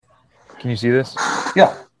Can you see this?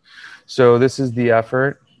 Yeah. So this is the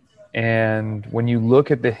effort. And when you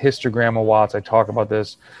look at the histogram of watts, I talk about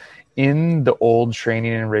this in the old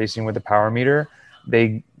training and racing with the power meter.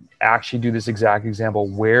 They actually do this exact example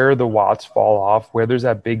where the watts fall off, where there's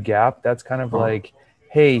that big gap. That's kind of like,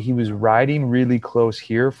 hey, he was riding really close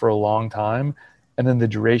here for a long time, and then the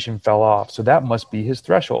duration fell off. So that must be his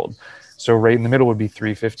threshold. So right in the middle would be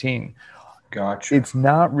 315. Gotcha. It's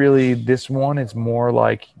not really this one. It's more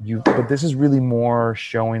like but this is really more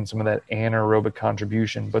showing some of that anaerobic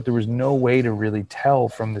contribution. But there was no way to really tell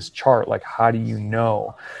from this chart, like, how do you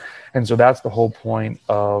know? And so that's the whole point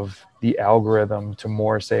of the algorithm, to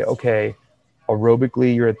more say, okay,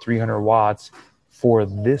 aerobically, you're at 300 watts for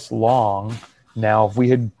this long. Now, if we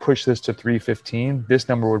had pushed this to 315, this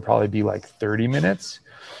number would probably be like 30 minutes.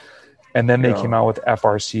 And then they came out with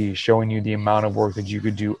FRC, showing you the amount of work that you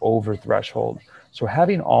could do over threshold. So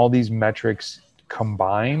having all these metrics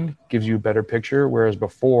combined gives you a better picture. Whereas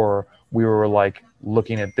before, we were like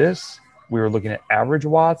looking at this, we were looking at average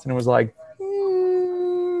watts, and it was like,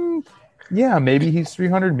 yeah, maybe he's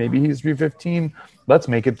 300, maybe he's 315. Let's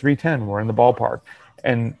make it 310. We're in the ballpark.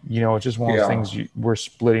 And, it's just one of those things, we're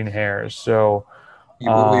splitting hairs. So we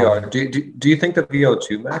are. Do you think the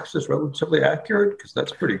VO2 max is relatively accurate? Because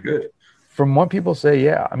that's pretty good. From what people say,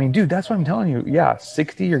 yeah. I mean, dude, that's what I'm telling you. Yeah,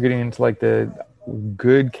 60, you're getting into like the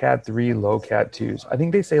good Cat 3, low Cat 2s. I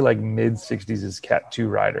think they say like mid 60s is Cat 2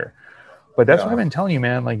 rider. But that's what I've been telling you,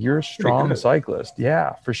 man. Like, you're a strong cyclist.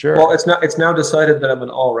 Yeah, for sure. Well, it's now decided that I'm an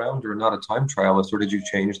all-rounder, not a time trialist, or did you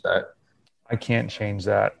change that? I can't change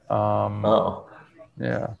that.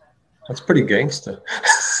 Yeah. That's pretty gangster.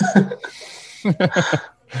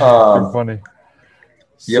 You're funny.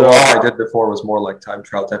 Yeah, what I did before was more like time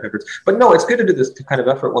trial type efforts. But no, it's good to do this kind of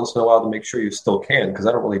effort once in a while to make sure you still can, because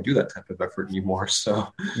I don't really do that type of effort anymore. So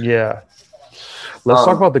yeah. Let's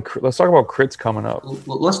talk about crits coming up.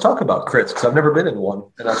 Let's talk about crits, because I've never been in one,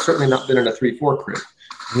 and I've certainly not been in a 3-4 crit.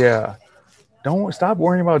 Yeah. Don't stop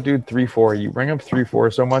worrying about 3-4. You bring up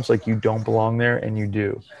 3-4 so much like you don't belong there, and you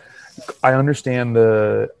do. I understand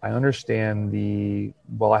I haven't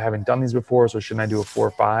done these before, so shouldn't I do a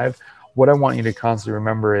 4-5? What I want you to constantly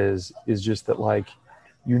remember is just that, like,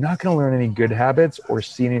 you're not going to learn any good habits or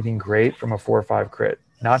see anything great from a 4-5 crit.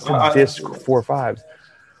 Not to diss 4-5s,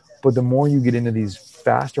 but the more you get into these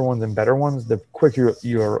faster ones and better ones, the quicker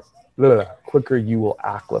you will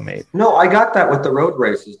acclimate. No, I got that with the road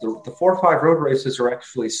races. The 4-5 road races are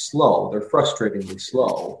actually slow. They're frustratingly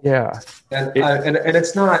slow. Yeah, and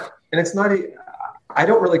it's not. I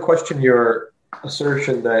don't really question your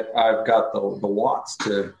assertion that I've got the watts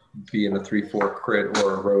to be in a 3-4 crit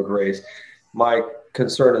or a road race. My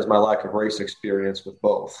concern is my lack of race experience with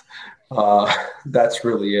both. That's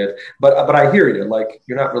really it. But I hear you. Like,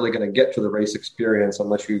 you're not really going to get to the race experience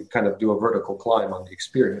unless you kind of do a vertical climb on the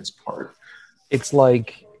experience part. It's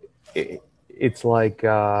like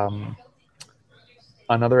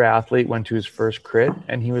another athlete went to his first crit,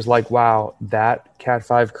 and he was like, wow, that Cat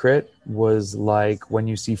 5 crit was like when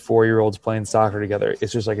you see 4-year-olds playing soccer together.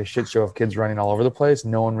 It's just like a shit show of kids running all over the place.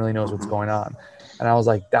 No one really knows what's going on. And I was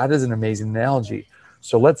like, that is an amazing analogy.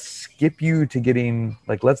 So let's skip you to getting,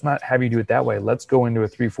 like, let's not have you do it that way. Let's go into a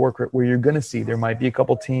 3-4 crit where you're going to see there might be a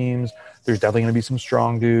couple teams. There's definitely going to be some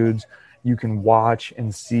strong dudes. You can watch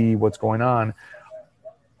and see what's going on.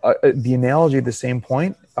 The analogy at the same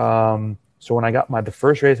point, so when I got the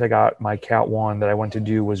first race I got my Cat 1 that I went to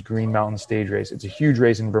do was Green Mountain Stage Race. It's a huge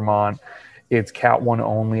race in Vermont. It's Cat 1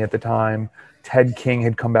 only at the time. Ted King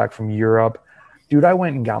had come back from Europe. Dude, I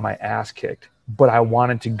went and got my ass kicked, but I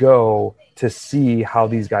wanted to go to see how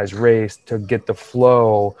these guys race, to get the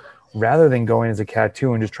flow, rather than going as a Cat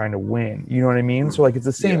 2 and just trying to win. You know what I mean? So, like, it's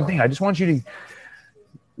the same thing. I just want you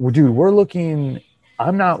to, dude, we're looking,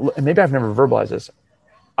 maybe I've never verbalized this.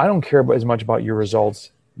 I don't care as much about your results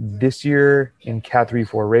this year in Cat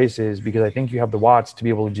 3-4 races, because I think you have the watts to be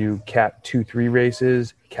able to do Cat 2-3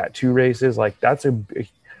 races, Cat 2 races. Like, I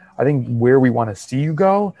think where we want to see you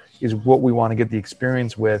go is what we want to get the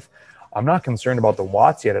experience with. I'm not concerned about the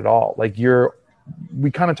watts yet at all. Like,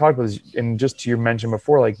 we kind of talked about this, and just to your mention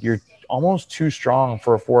before, like, you're almost too strong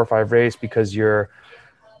for a 4 or 5 race, because you're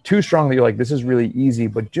too strong that you're like, this is really easy,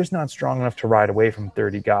 but just not strong enough to ride away from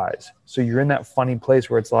 30 guys. So you're in that funny place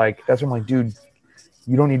where it's like, that's when I'm like, dude,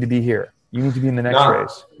 you don't need to be here. You need to be in the next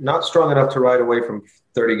race. Not strong enough to ride away from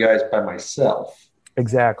 30 guys by myself.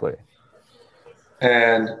 Exactly.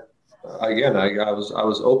 And again, I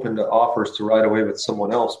was open to offers to ride away with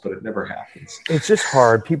someone else, but it never happens. It's just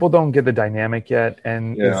hard. People don't get the dynamic yet.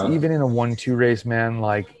 And it's even in a 1-2 race, man,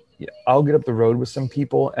 like, I'll get up the road with some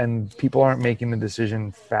people, and people aren't making the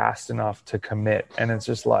decision fast enough to commit. And it's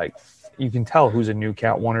just like, you can tell who's a new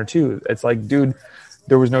cat 1 or 2. It's like, dude,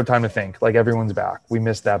 there was no time to think. Like, everyone's back. We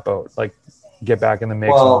missed that boat. Like, get back in the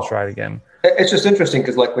mix and let's try it again. It's just interesting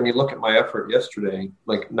because, like, when you look at my effort yesterday,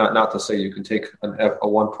 like, not to say you can take a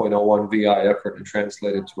 1.01 VI effort and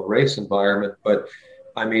translate it to a race environment, but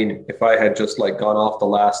I mean, if I had just like gone off the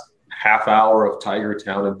last half hour of Tiger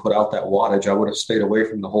Town and put out that wattage, I would have stayed away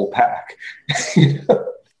from the whole pack.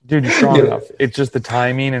 Dude, you're strong enough. It's just the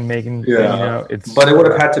timing and making, but it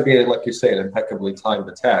would have had to be, like you say, an impeccably timed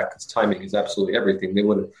attack, because timing is absolutely everything. They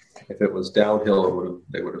would have, if it was downhill,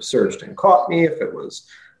 they would have surged and caught me. If it was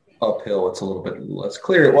uphill, it's a little bit less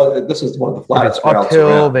clear. Well, this is one of the flattest routes uphill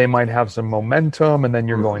around. They might have some momentum, and then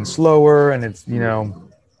you're going slower, and it's, a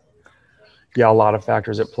lot of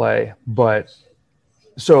factors at play. But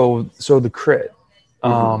so the crit,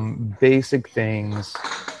 basic things,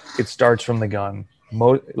 it starts from the gun.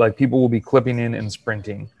 Like, people will be clipping in and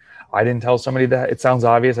sprinting. I didn't tell somebody that. It sounds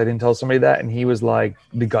obvious. I didn't tell somebody that, and he was like,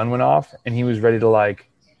 the gun went off and he was ready to like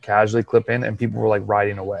casually clip in, and people were like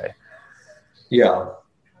riding away. Yeah.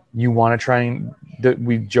 You want to try and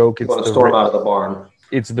we joke, it's the storm out of the barn.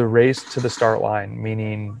 It's the race to the start line,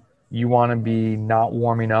 meaning you want to be not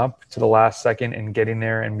warming up to the last second and getting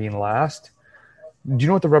there and being last. Do you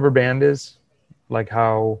know what the rubber band is? Like,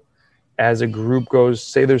 how as a group goes,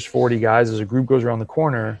 say there's 40 guys, as a group goes around the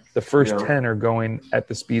corner, the first 10 are going at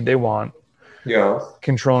the speed they want,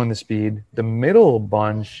 controlling the speed. The middle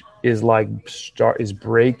bunch is like is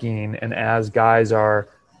braking, and as guys are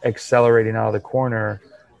accelerating out of the corner,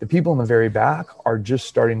 the people in the very back are just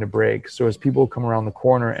starting to brake. So as people come around the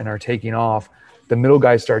corner and are taking off, the middle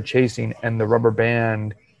guys start chasing, and the rubber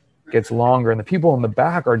band gets longer, and the people in the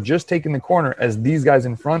back are just taking the corner as these guys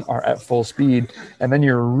in front are at full speed, and then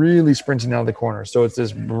you're really sprinting out of the corner. So it's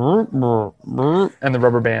this brr, brr, brr, and the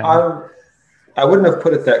rubber band. I wouldn't have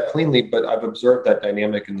put it that cleanly, but I've observed that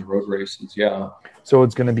dynamic in the road races. Yeah. So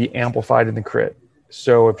it's going to be amplified in the crit.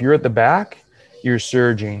 So if you're at the back, you're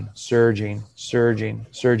surging.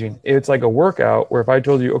 It's like a workout where if I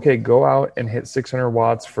told you, okay, go out and hit 600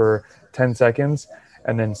 watts for 10 seconds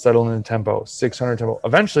and then settle in the tempo, 600 tempo.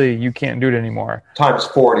 Eventually, you can't do it anymore. Times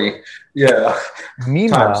 40. Yeah.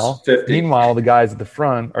 Meanwhile, the guys at the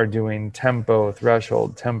front are doing tempo,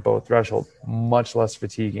 threshold, much less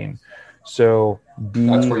fatiguing. So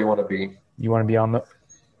that's where you want to be. You want to be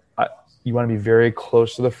you want to be very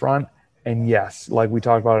close to the front. And yes, like we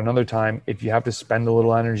talked about another time, if you have to spend a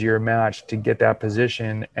little energy or match to get that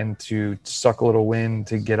position and to suck a little wind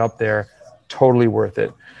to get up there, totally worth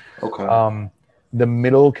it. Okay. The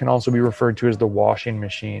middle can also be referred to as the washing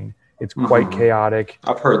machine. It's quite chaotic.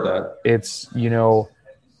 I've heard that. It's,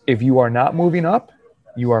 if you are not moving up,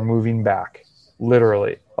 you are moving back,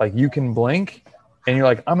 literally. Like, you can blink and you're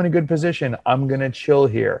like, I'm in a good position, I'm going to chill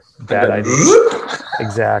here. Bad idea.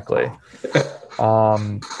 Exactly.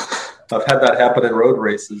 I've had that happen in road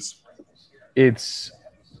races. It's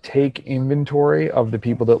take inventory of the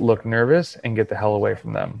people that look nervous and get the hell away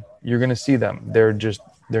from them. You're going to see them. They're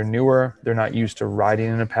newer. They're not used to riding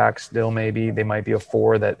in a pack still, maybe. They might be a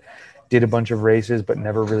 4 that did a bunch of races but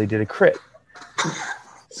never really did a crit.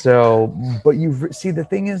 So, but the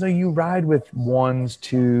thing is, you ride with 1s,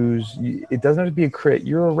 2s. It doesn't have to be a crit.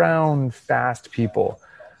 You're around fast people.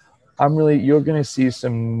 You're going to see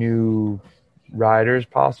some new riders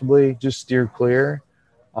possibly. Just steer clear.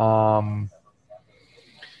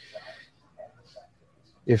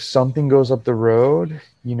 If something goes up the road,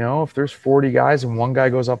 if there's 40 guys and one guy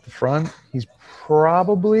goes off the front, he's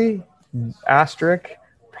probably not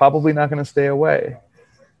going to stay away.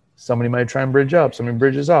 Somebody might try and bridge up. Somebody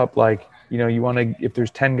bridges up. Like, you want to, if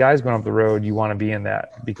there's 10 guys going up the road, you want to be in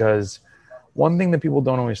that, because one thing that people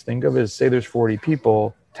don't always think of is, say there's 40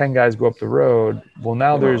 people, 10 guys go up the road. Well,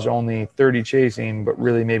 now there's only 30 chasing, but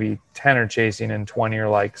really maybe 10 are chasing and 20 are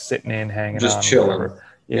like sitting in, hanging just on. Just chilling.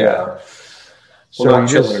 Yeah. So not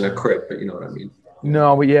chilling in a crit, but you know what I mean.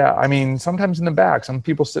 No, but yeah, I mean, sometimes in the back. Some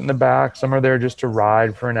people sit in the back. Some are there just to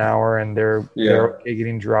ride for an hour, and they're okay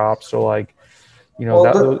getting dropped. So, like,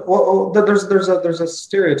 there's a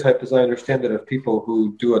stereotype, as I understand it, of people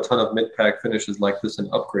who do a ton of mid-pack finishes like this and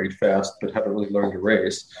upgrade fast, but haven't really learned to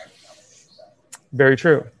race. Very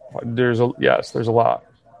true. There's a lot.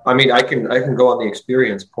 I mean, I can go on the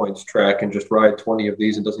experience points track and just ride 20 of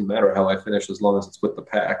these. It doesn't matter how I finish as long as it's with the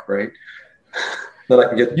pack, right? Then I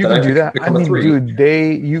can get. You can do that. I mean,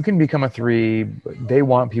 dude, you can become a 3. But they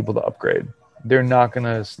want people to upgrade. They're not going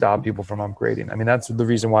to stop people from upgrading. I mean, that's the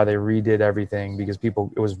reason why they redid everything, because it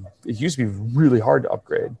used to be really hard to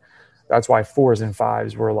upgrade. That's why 4s and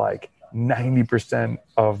 5s were like 90%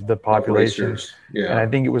 of the population. Yeah. And I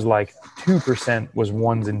think it was like 2% was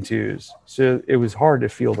ones and twos. So it was hard to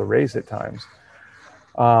field a race at times.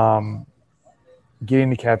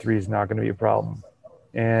 Getting to Cat 3 is not going to be a problem.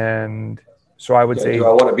 And so I would say, do I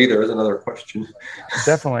want to be there is another question.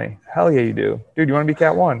 Definitely. Hell yeah, you do. Dude, you want to be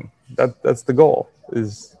Cat 1. That's the goal,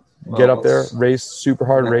 is get up there, race super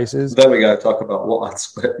hard races. Then we got to talk about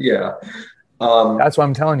watts, but yeah. That's why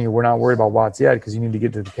I'm telling you, we're not worried about watts yet, because you need to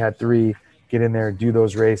get to the Cat 3, get in there, do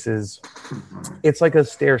those races. It's like a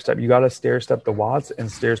stair step. You got to stair step the watts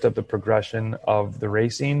and stair step the progression of the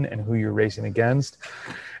racing and who you're racing against.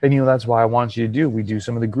 And, that's why I want you to do. We do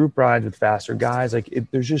some of the group rides with faster guys.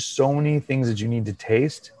 There's just so many things that you need to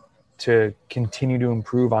taste to continue to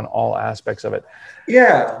improve on all aspects of it.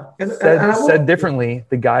 Yeah. Said differently,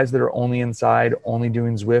 the guys that are only inside, only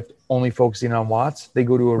doing Zwift, only focusing on watts, they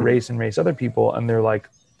go to a race and race other people, and they're like,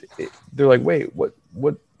 wait, what?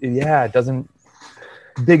 Yeah, it doesn't.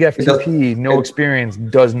 Big FTP, no experience,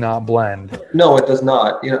 does not blend. No, it does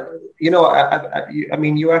not. I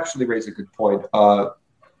mean, you actually raise a good point.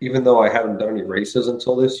 Even though I haven't done any races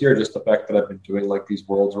until this year, just the fact that I've been doing like these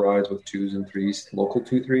world's rides with 2s and 3s, local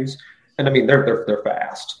 2-3s, and I mean they're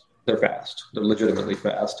fast. They're fast. They're legitimately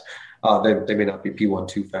fast. They may not be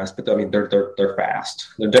P1-2 fast, but I mean they're fast.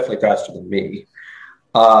 They're definitely faster than me.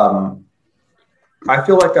 I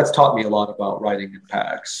feel like that's taught me a lot about riding in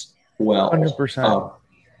packs. Well, 100%.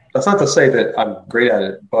 That's not to say that I'm great at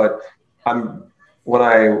it, but when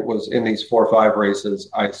I was in these 4 or 5 races,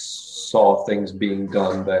 I saw things being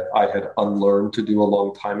done that I had unlearned to do a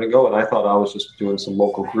long time ago. And I thought I was just doing some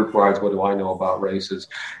local group rides. What do I know about races?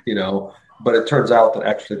 But it turns out that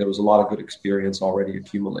actually there was a lot of good experience already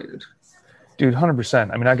accumulated. Dude,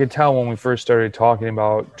 100%. I mean, I could tell when we first started talking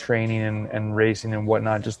about training and racing and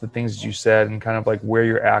whatnot, just the things that you said and kind of like where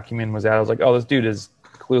your acumen was at. I was like, oh, this dude is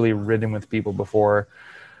clearly ridden with people before.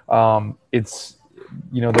 It's,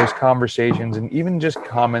 those conversations and even just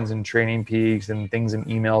comments in Training Peaks and things in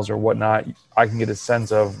emails or whatnot, I can get a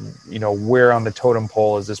sense of, where on the totem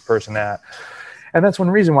pole is this person at? And that's one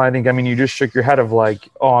reason why I think, you just shook your head of like,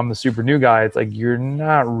 oh, I'm the super new guy. It's like, you're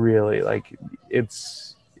not really. Like,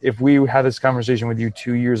 if we had this conversation with you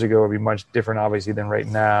 2 years ago, it'd be much different, obviously, than right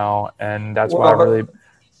now. And that's why I've really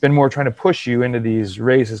been more trying to push you into these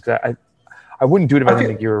races, because I wouldn't do it if I didn't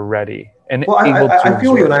think you were ready. And I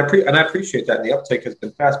feel you, and I appreciate that. And the uptake has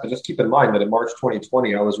been fast. But just keep in mind that in March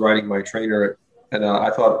 2020, I was riding my trainer, and I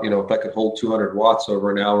thought, if I could hold 200 watts over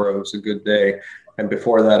an hour, it was a good day. And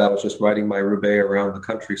before that, I was just riding my Roubaix around the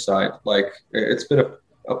countryside. Like, it's been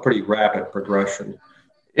a pretty rapid progression.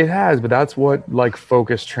 It has, but that's what like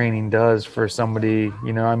focus training does for somebody.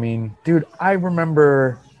 Dude, I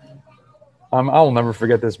remember. I'll never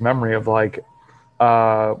forget this memory of like.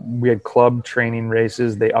 We had club training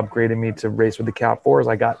races. They upgraded me to race with the Cat 4s.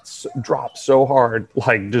 I got dropped so hard,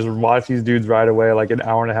 like just watch these dudes ride away like an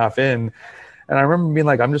hour and a half in. And I remember being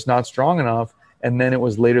like, I'm just not strong enough. And then it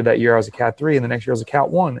was later that year I was a Cat 3, and the next year I was a Cat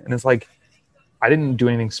 1. And it's like, I didn't do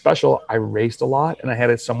anything special. I raced a lot, and I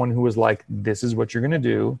had someone who was like, this is what you're going to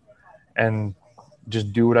do, and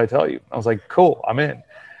just do what I tell you. I was like, cool, I'm in.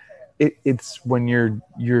 It's when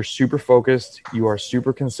you're super focused, you are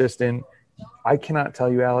super consistent. I cannot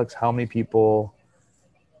tell you, Alex, how many people,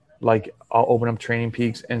 like, I'll open up Training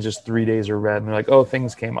Peaks and just 3 days are red, and they're like, oh,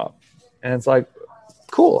 things came up. And it's like,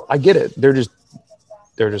 cool, I get it. They're just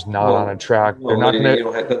not on a track. They're not going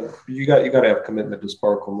to. You got to have commitment to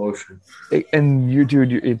Sparkle Motion. And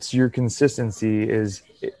it's your consistency is,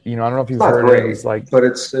 I don't know if you've heard it. It's like, but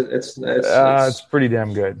it's pretty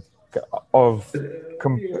damn good. We're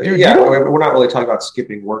not really talking about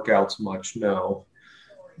skipping workouts much, no.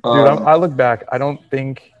 Dude, I look back. I don't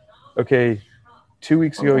think. Okay, 2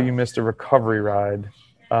 weeks ago you missed a recovery ride.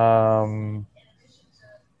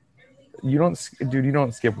 You don't skip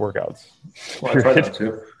workouts. Well, I try not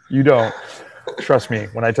to. You don't. Trust me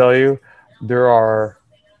when I tell you, there are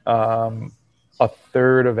a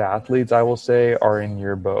third of athletes, I will say, are in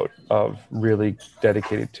your boat of really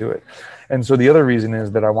dedicated to it. And so the other reason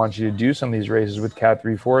is that I want you to do some of these races with Cat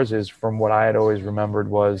 3-4s is, from what I had always remembered,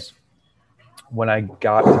 was when I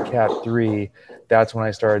got to Cat 3, that's when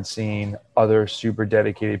I started seeing other super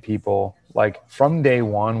dedicated people. Like from day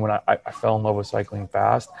one, when I fell in love with cycling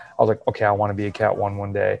fast, I was like, okay, I want to be a Cat 1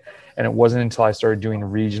 one day. And it wasn't until I started doing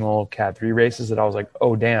regional Cat 3 races that I was like,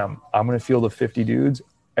 oh, damn, I'm going to field of 50 dudes.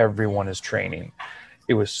 Everyone is training.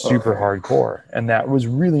 It was super hardcore. And that was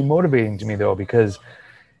really motivating to me, though, because,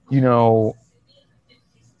 being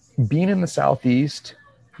in the Southeast,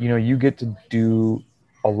 you get to do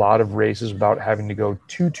a lot of races without having to go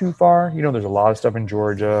too far. There's a lot of stuff in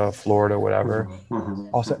Georgia, Florida, whatever.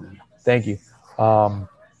 Also, Thank you.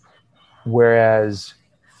 Whereas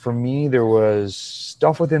for me, there was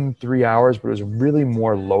stuff within 3 hours, but it was really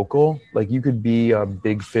more local. Like you could be a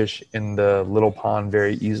big fish in the little pond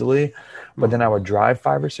very easily, but then I would drive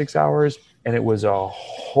 5 or 6 hours and it was a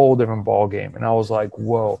whole different ball game. And I was like,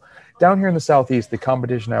 whoa. Down here in the Southeast, the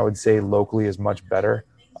competition, I would say locally is much better.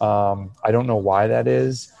 I don't know why that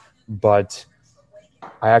is, but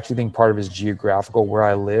I actually think part of it is geographical. Where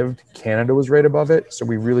I lived, Canada was right above it. So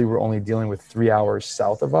we really were only dealing with 3 hours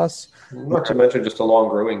south of us. Not to mention just a long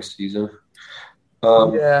growing season.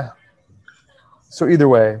 Yeah. So either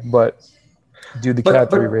way, but dude, the Cat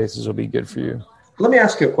 3 races will be good for you. Let me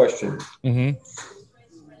ask you a question. Mm-hmm.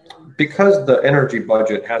 Because the energy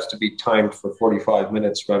budget has to be timed for 45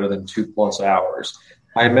 minutes rather than 2+ hours,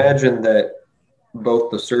 I imagine that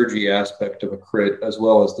both the surgy aspect of a crit as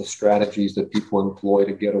well as the strategies that people employ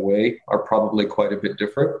to get away are probably quite a bit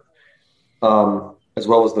different, as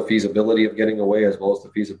well as the feasibility of getting away, as well as the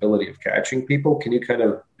feasibility of catching people. Can you kind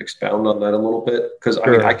of expound on that a little bit? Because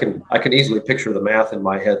Sure. I mean, I can easily picture the math in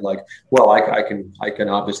my head. Like, well, I can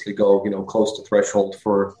obviously go close to threshold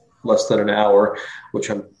for less than an hour, which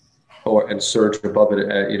and surge above it,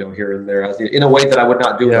 here and there, in a way that I would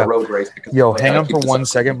not do in a road race. Because hang on for 1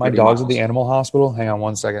 second. My dog's at the animal hospital. Hang on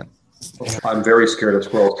 1 second. I'm very scared of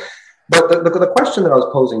squirrels. But the question that I was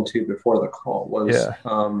posing to before the call was,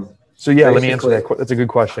 let me answer that. That's a good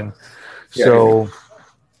question. So,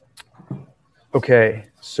 okay,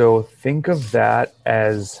 so think of that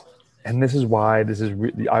as, and this is why this is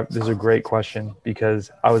a great question, because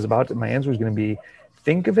my answer was going to be,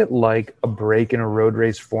 think of it like a break in a road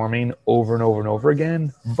race forming over and over and over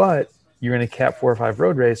again, but you're in a Cat 4 or 5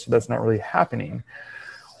 road race, so that's not really happening.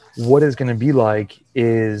 What it's going to be like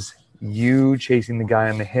is you chasing the guy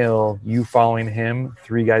on the hill, you following him,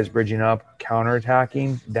 3 guys bridging up,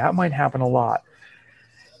 counterattacking. That might happen a lot.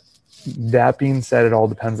 That being said, it all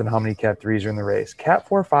depends on how many Cat 3s are in the race. Cat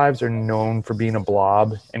 4 5s are known for being a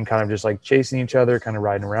blob and kind of just like chasing each other, kind of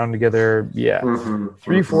riding around together. Yeah.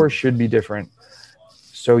 3-4 should be different.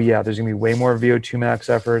 So yeah, there's going to be way more VO2 max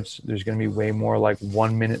efforts. There's going to be way more like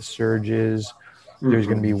 1 minute surges. There's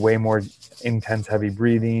going to be way more intense, heavy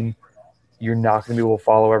breathing. You're not going to be able to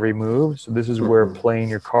follow every move. So this is where playing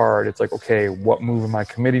your card, it's like, okay, what move am I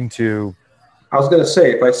committing to? I was going to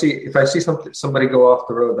say, if I see somebody go off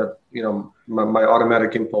the road, that my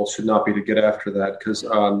automatic impulse should not be to get after that, because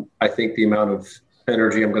I think the amount of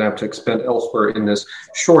energy I'm going to have to expend elsewhere in this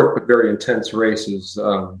short but very intense race is.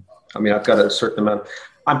 I've got a certain amount.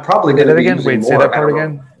 I'm probably going to be using more. Say that part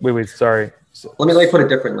again. Wait. Sorry. Let me put it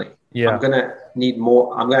differently. Yeah. I'm going to need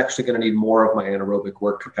more. I'm actually going to need more of my anaerobic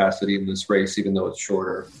work capacity in this race, even though it's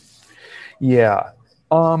shorter. Yeah.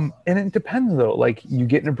 And it depends though. Like you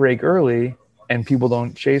get in a break early and people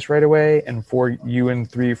don't chase right away. And you and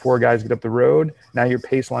 3 or 4 guys get up the road. Now you're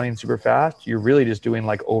pace lining super fast. You're really just doing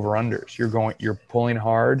like over unders. You're pulling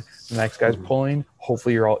hard. The next guy's pulling.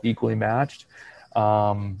 Hopefully you're all equally matched.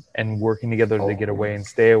 And working together to get away and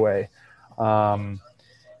stay away. And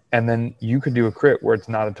then you could do a crit where it's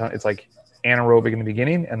not a ton. It's like anaerobic in the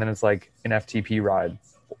beginning, and then it's like an FTP ride,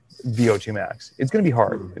 VO2 max. It's going to be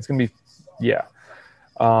hard. It's going to be,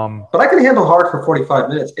 but I can handle hard for 45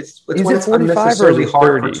 minutes. It's when it's unnecessarily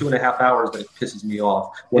hard for 2.5 hours that it pisses me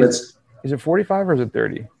off. Is it 45 or is it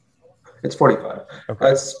 30? It's 45.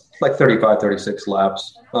 Okay. It's like 35, 36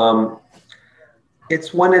 laps.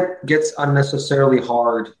 It's when it gets unnecessarily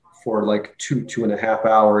hard for like 2.5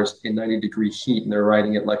 hours in 90-degree heat, and they're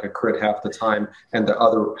riding it like a crit half the time, and the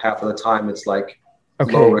other half of the time it's like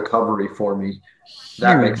low recovery for me.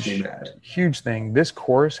 That makes me mad. Huge thing. This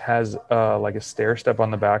course has like a stair step on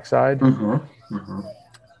the backside.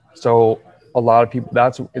 So a lot of people,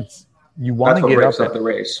 you want to get up the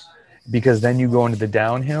race, because then you go into the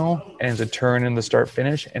downhill and it's a turn in the start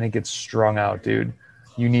finish and it gets strung out, dude.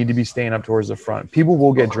 You need to be staying up towards the front. People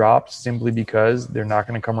will get dropped simply because they're not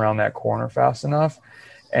going to come around that corner fast enough.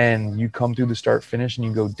 And you come through the start finish and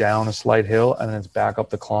you go down a slight hill and then it's back up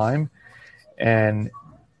the climb. And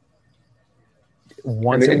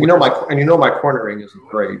once my cornering isn't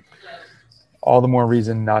great. All the more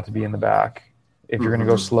reason not to be in the back. If you're going to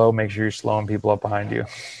go slow, make sure you're slowing people up behind you.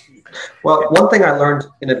 Well, one thing I learned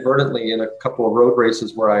inadvertently in a couple of road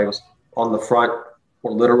races where I was on the front,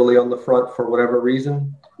 or literally on the front for whatever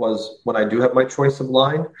reason, was when I do have my choice of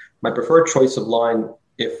line. My preferred choice of line,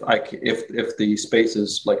 if the space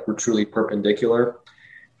is like truly perpendicular,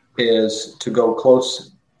 is to go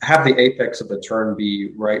close, have the apex of the turn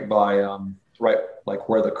be right by like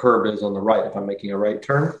where the curb is on the right if I'm making a right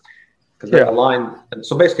turn, because the line. And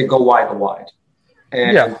so basically, go wide to wide.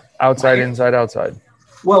 And outside, inside, outside.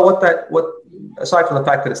 Well, what aside from the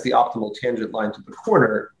fact that it's the optimal tangent line to the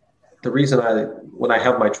corner, the reason when I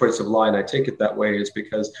have my choice of line, I take it that way is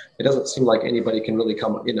because it doesn't seem like anybody can really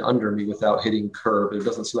come in under me without hitting curb. It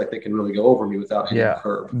doesn't seem like they can really go over me without hitting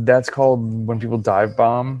curb. That's called when people dive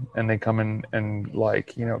bomb and they come in and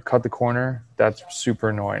like, cut the corner. That's super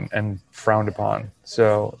annoying and frowned upon.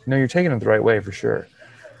 So no, you're taking it the right way for sure.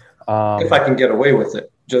 If I can get away with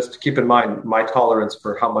it. Just keep in mind, my tolerance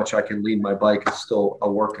for how much I can lean my bike is still a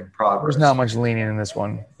work in progress. There's not much leaning in this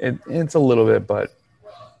one. It's a little bit, but.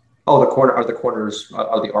 Oh, are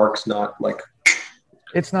the arcs not like?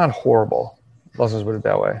 It's not horrible. Let's just put it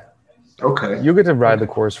that way. Okay. You get to ride the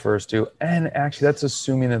course first too, and actually, that's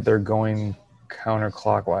assuming that they're going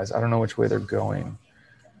counterclockwise. I don't know which way they're going.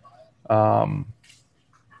 But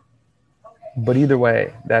either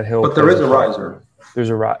way, that hill. But there is a riser. There's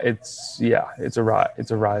a rise. It's a rise.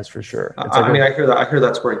 It's a rise for sure. I hear that. I hear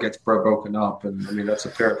that's where it gets broken up, and I mean that's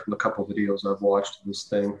apparent from the couple of videos I've watched of this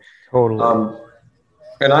thing. Totally.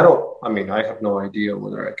 And I have no idea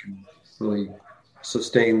whether I can really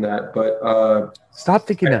sustain that, but stop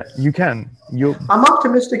thinking that you can. I'm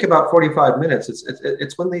optimistic about 45 minutes.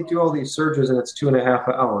 It's when they do all these surges and it's 2.5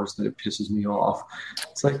 hours that it pisses me off.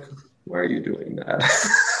 It's like, why are you doing that?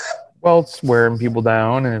 Well, it's wearing people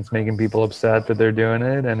down and it's making people upset that they're doing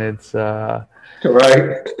it, and it's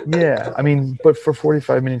right. Yeah, I mean, but for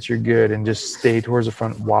 45 minutes you're good, and just stay towards the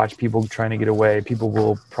front. Watch people trying to get away. People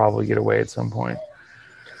will probably get away at some point.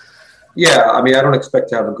 Yeah, I mean, I don't expect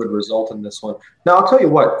to have a good result in this one. Now, I'll tell you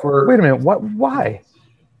what. Wait a minute. What? Why?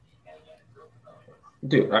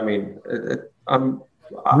 Dude, I mean,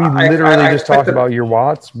 we literally just talked about your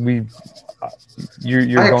watts. You're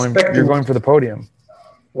going for the podium.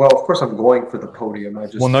 Well, of course, I'm going for the podium.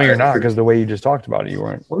 You're not, because the way you just talked about it, you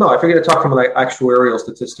weren't. Well, no, I figured to talk from an actuarial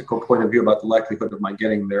statistical point of view about the likelihood of my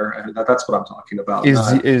getting there, and that's what I'm talking about.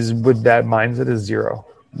 Is with that mindset is zero.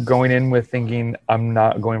 Going in with thinking I'm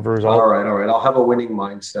not going for a result. All right. I'll have a winning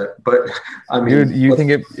mindset, but I mean, dude, you think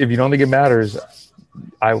if you don't think it matters,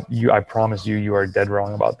 I promise you are dead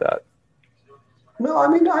wrong about that. No, I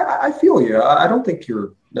mean, I feel you. I don't think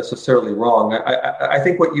you're necessarily wrong. I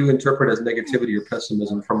think what you interpret as negativity or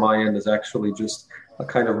pessimism from my end is actually just a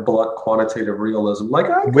kind of blunt quantitative realism.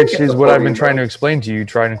 Which is what I've been trying to explain to you,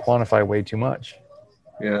 trying to quantify way too much.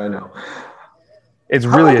 Yeah, I know. It's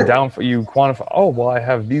really a downfall. You quantify, oh, well, I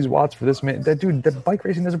have these watts for this minute. The bike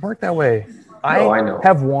racing doesn't work that way. I know.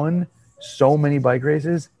 Have won so many bike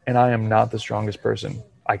races, and I am not the strongest person.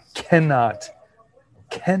 I cannot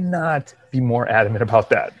be more adamant about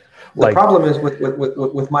that. The problem is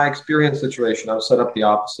with my experience situation, I've set up the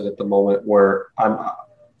opposite at the moment, where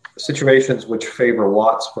situations which favor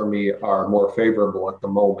watts for me are more favorable at the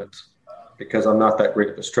moment, because I'm not that great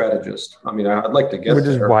of a strategist. I mean, I'd like to get there. Which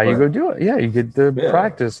is why you go do it. Yeah, you get the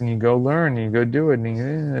practice and you go learn and you go do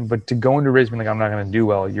it. But to go into race being like, I'm not going to do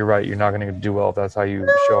well, you're right. You're not going to do well if that's how you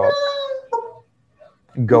show up.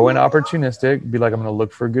 Go in opportunistic. Be like, I'm going to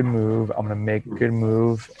look for a good move. I'm going to make a good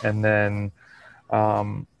move. And then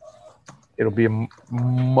it'll be a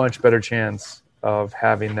much better chance of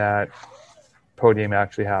having that podium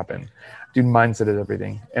actually happen. Dude, mindset is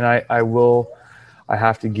everything. And I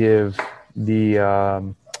have to give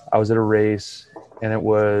I was at a race, and it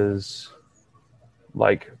was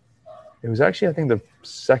actually, I think, the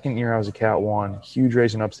second year I was a Cat 1, huge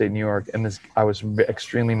race in upstate New York, and I was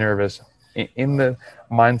extremely nervous in the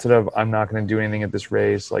mindset of I'm not going to do anything at this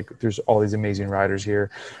race. Like, there's all these amazing riders here,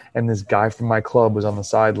 and this guy from my club was on the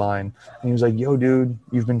sideline, and he was like, "Yo, dude,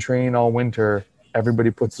 you've been training all winter.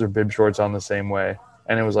 Everybody puts their bib shorts on the same way,"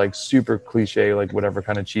 and it was like super cliche, like whatever,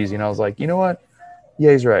 kind of cheesy, and I was like, you know what?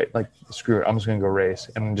 Yeah, he's right. Like, screw it. I'm just going to go race.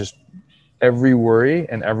 And just every worry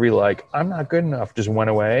and every I'm not good enough just went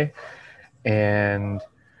away. And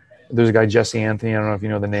there's a guy, Jesse Anthony. I don't know if you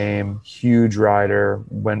know the name. Huge rider,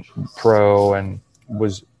 went pro, and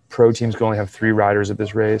was pro teams could only have 3 riders at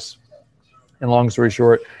this race. And long story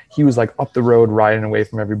short, he was up the road riding away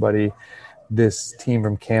from everybody. This team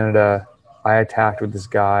from Canada, I attacked with this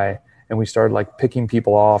guy, and we started picking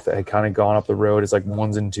people off that had kind of gone up the road as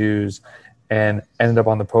ones and twos, and ended up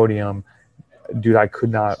on the podium. Dude, I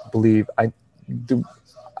could not believe I did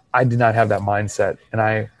not have that mindset. And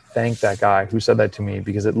I thank that guy who said that to me,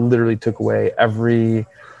 because it literally took away every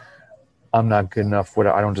I'm not good enough,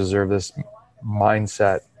 I don't deserve this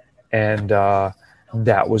mindset. And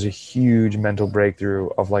that was a huge mental breakthrough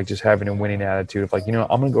of just having a winning attitude of I'm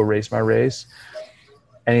going to go race my race.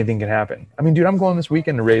 Anything can happen. I mean, dude, I'm going this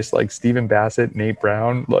weekend to race Stephen Bassett, Nate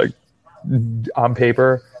Brown, on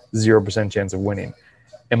paper, 0% chance of winning.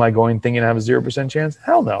 Am I going thinking I have a 0% chance?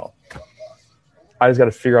 Hell no. I just got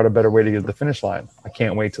to figure out a better way to get to the finish line. I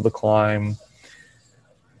can't wait till the climb.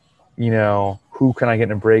 You know, who can I get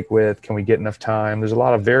in a break with? Can we get enough time? There's a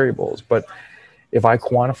lot of variables. But if I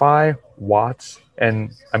quantify watts,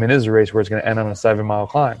 and I mean, this is a race where it's going to end on a 7-mile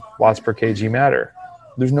climb. Watts per kg matter.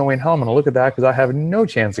 There's no way in hell I'm going to look at that because I have no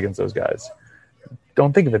chance against those guys.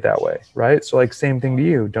 Don't think of it that way, right? So like same thing to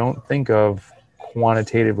you. Don't think of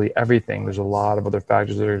quantitatively everything. There's a lot of other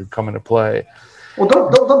factors that are come into play. Well,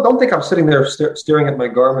 don't think I'm sitting there staring at my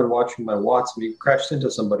Garmin, watching my watts. And you crashed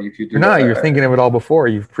into somebody if you do. You're not. You're thinking of it all before.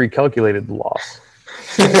 You've pre-calculated the loss.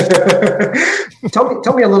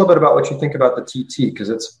 Tell me a little bit about what you think about the TT, because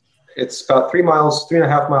it's about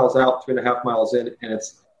 3.5 miles out, 3.5 miles in, and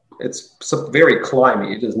it's very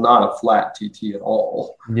climby. It is not a flat TT at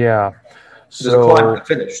all. Yeah. There's a climb to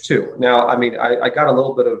finish too. Now, I mean, I got a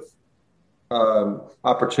little bit of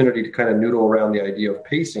opportunity to kind of noodle around the idea of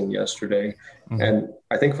pacing yesterday. Mm-hmm. And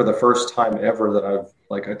I think for the first time ever that I've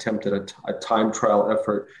like attempted a time trial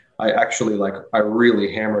effort, I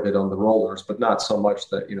really hammered it on the rollers, but not so much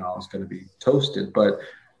that, you know, I was going to be toasted, but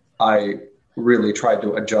I really tried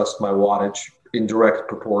to adjust my wattage in direct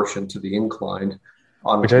proportion to the incline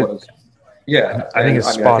on what was, yeah. I think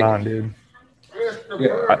it's spot on, dude.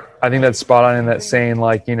 Yeah. I think that's spot on in that saying,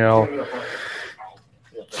 like, you know,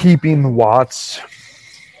 keeping the watts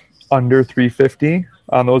under 350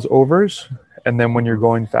 on those overs. And then when you're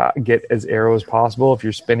going fast, get as aero as possible. If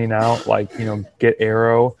you're spinning out, like, you know, get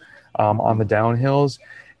aero on the downhills.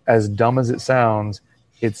 As dumb as it sounds,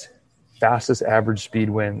 it's fastest average speed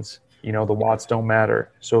wins. You know, the watts don't matter.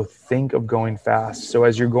 So think of going fast. So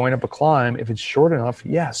as you're going up a climb, if it's short enough,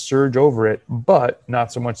 yeah, surge over it, but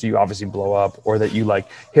not so much that you obviously blow up or that you like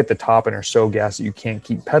hit the top and are so gassed that you can't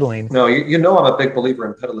keep pedaling. No, you know, I'm a big believer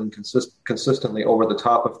in pedaling consistently over the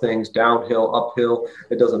top of things, downhill, uphill.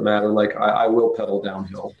 It doesn't matter. Like I will pedal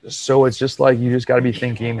downhill. So it's just like, you just got to be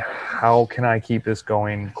thinking, how can I keep this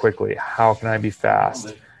going quickly? How can I be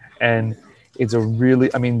fast? And it's a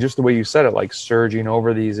really, I mean, just the way you said it, like surging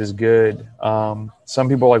over these is good. Some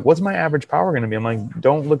people are like, what's my average power going to be? I'm like,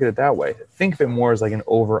 don't look at it that way. Think of it more as like an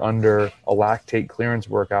over under a lactate clearance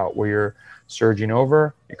workout where you're surging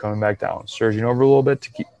over, you're coming back down, surging over a little bit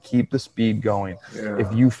to keep the speed going. Yeah.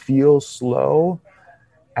 If you feel slow,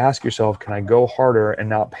 ask yourself, can I go harder and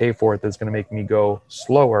not pay for it? That's going to make me go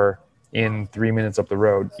slower in 3 minutes up the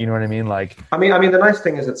road. You know what I mean? Like, I mean, the nice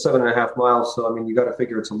thing is it's 7.5 miles. So, I mean, you got to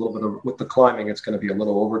figure it's a little bit of, with the climbing, it's going to be a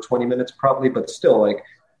little over 20 minutes probably, but still, like,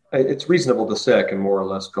 it's reasonable to say I can more or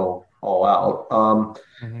less go all out.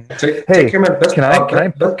 Take care, man.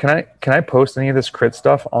 Can I post any of this crit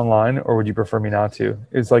stuff online, or would you prefer me not to?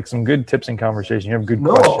 It's like some good tips and conversation. You have good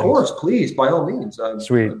questions. No, of course, please, by all means.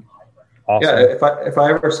 Sweet. Awesome. Yeah, if I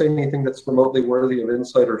ever say anything that's remotely worthy of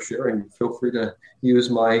insight or sharing, feel free to use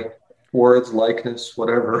my words, likeness,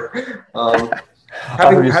 whatever.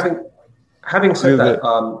 Having said that,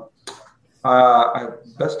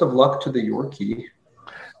 best of luck to the Yorkie.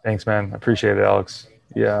 Thanks, man. I appreciate it, Alex.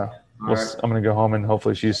 Yeah. Right. I'm going to go home and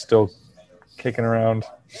hopefully she's still kicking around.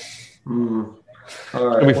 All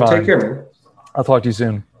right. It'll be fine. Take care, man. I'll talk to you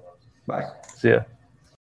soon. Bye. See ya.